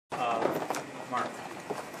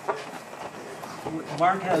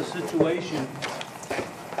Mark has a situation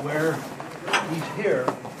where he's here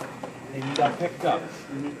and he got picked up.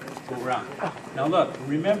 Go around. Now look,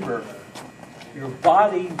 remember, your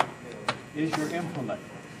body is your implement.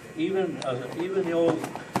 Even the old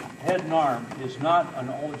head and arm is not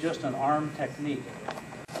just an arm technique.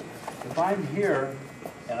 If I'm here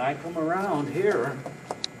and I come around here,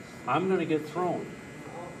 I'm going to get thrown.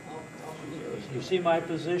 You see my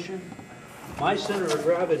position? My center of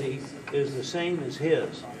gravity is the same as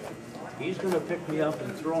his. He's going to pick me up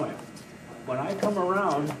and throw him. When I come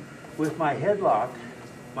around with my headlock,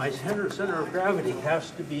 my center of gravity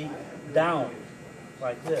has to be down,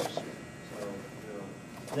 like this.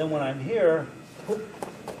 Then when I'm here,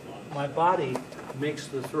 my body makes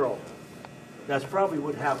the throw. That's probably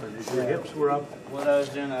what happened, is your hips were up. What I was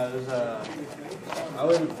doing, I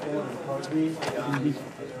wasn't pulling towards me. I was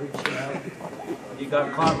reaching out. You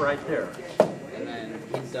got caught right there. And then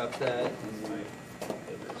he ducked that.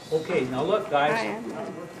 Okay, now look, guys.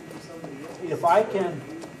 If I can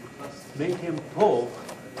make him pull,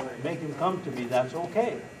 make him come to me, that's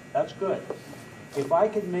okay. That's good. If I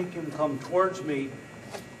can make him come towards me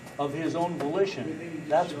of his own volition,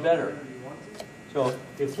 that's better. So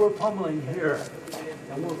if we're pummeling here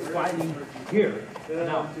and we're fighting here,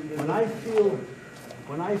 now when I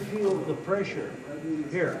feel the pressure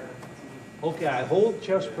here, okay, I hold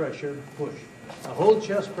chest pressure, push. I hold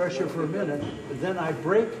chest pressure for a minute, then I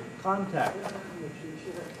break contact.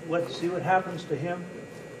 See what happens to him?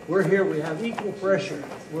 We're here, we have equal pressure.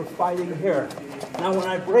 We're fighting here. Now when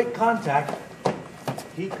I break contact,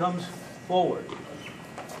 he comes forward.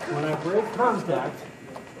 When I break contact,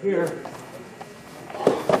 here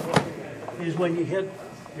is when you hit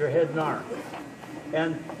your head and arm.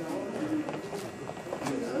 And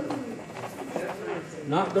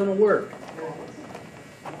not going to work.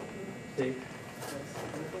 See?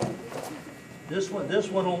 This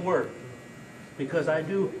one will work because I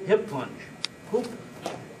do hip plunge. Whoop,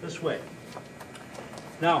 this way.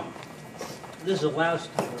 Now, this is the last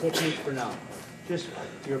technique for now. Just,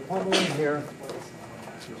 you're pummeling here.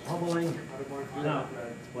 You're pummeling. Now,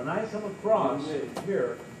 when I come across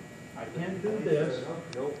here, I can't do this.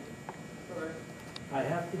 I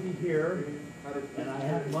have to be here, and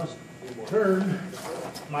I must turn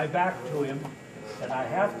my back to him, and I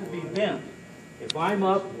have to be bent. If I'm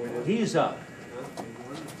up, he's up.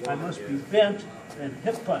 I must be bent and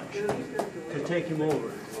hip punch to take him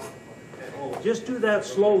over. Just do that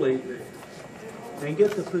slowly and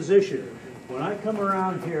get the position. When I come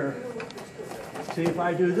around here, see, if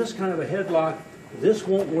I do this kind of a headlock, this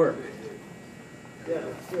won't work.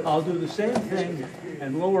 I'll do the same thing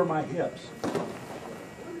and lower my hips.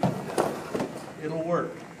 It'll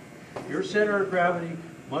work. Your center of gravity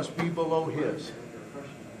must be below his.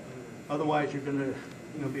 Otherwise, you're going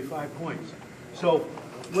to be 5 points. So,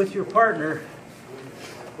 with your partner,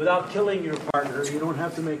 without killing your partner, you don't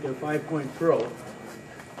have to make a 5-point throw.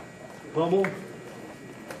 Pummel.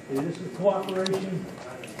 This is cooperation.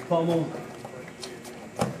 Pummel.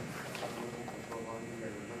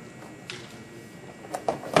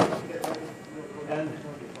 And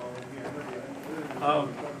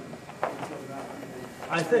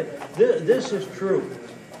I think this is true.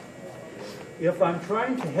 If I'm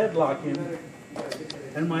trying to headlock him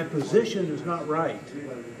and my position is not right,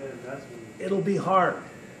 it'll be hard.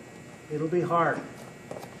 It'll be hard.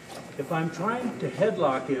 If I'm trying to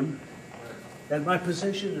headlock him and my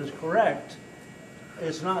position is correct,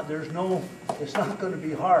 it's not going to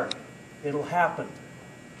be hard. It'll happen.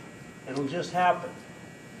 It'll just happen.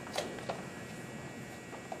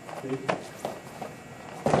 See?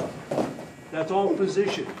 That's all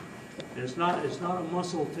position. It's not a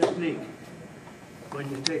muscle technique when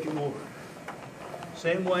you take him over.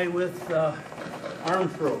 Same way with arm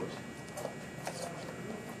throws.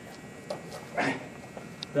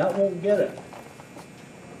 That won't get it.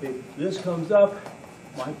 If this comes up,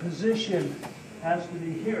 my position has to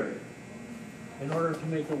be here in order to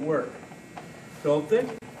make it work. So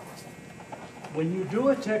when you do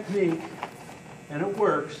a technique and it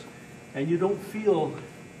works and you don't feel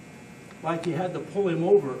like you had to pull him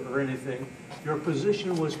over or anything, your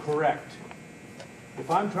position was correct. If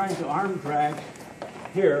I'm trying to arm drag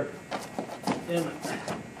here, then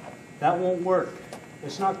that won't work.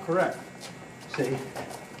 It's not correct. See?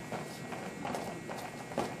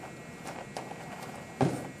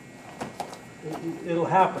 It'll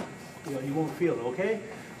happen. You won't feel it, okay?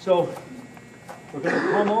 So we're going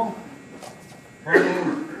to pummel,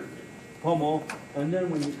 pummel, pummel, and then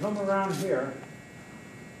when you come around here,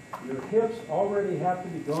 your hips already have to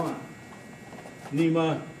be gone.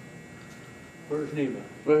 Nima. Where's Nima?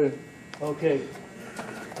 Right. Okay.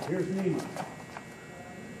 Here's Nima.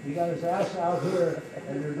 He got his ass out here,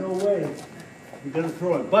 and there's no way you're going to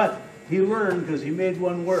throw it. But he learned because he made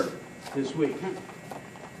one work this week.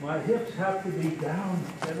 My hips have to be down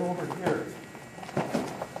and over here,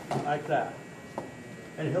 like that.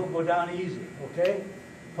 And he'll go down easy, okay?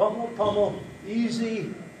 Pummel, pummel,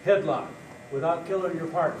 easy headlock without killing your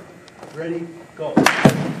partner. Ready, go.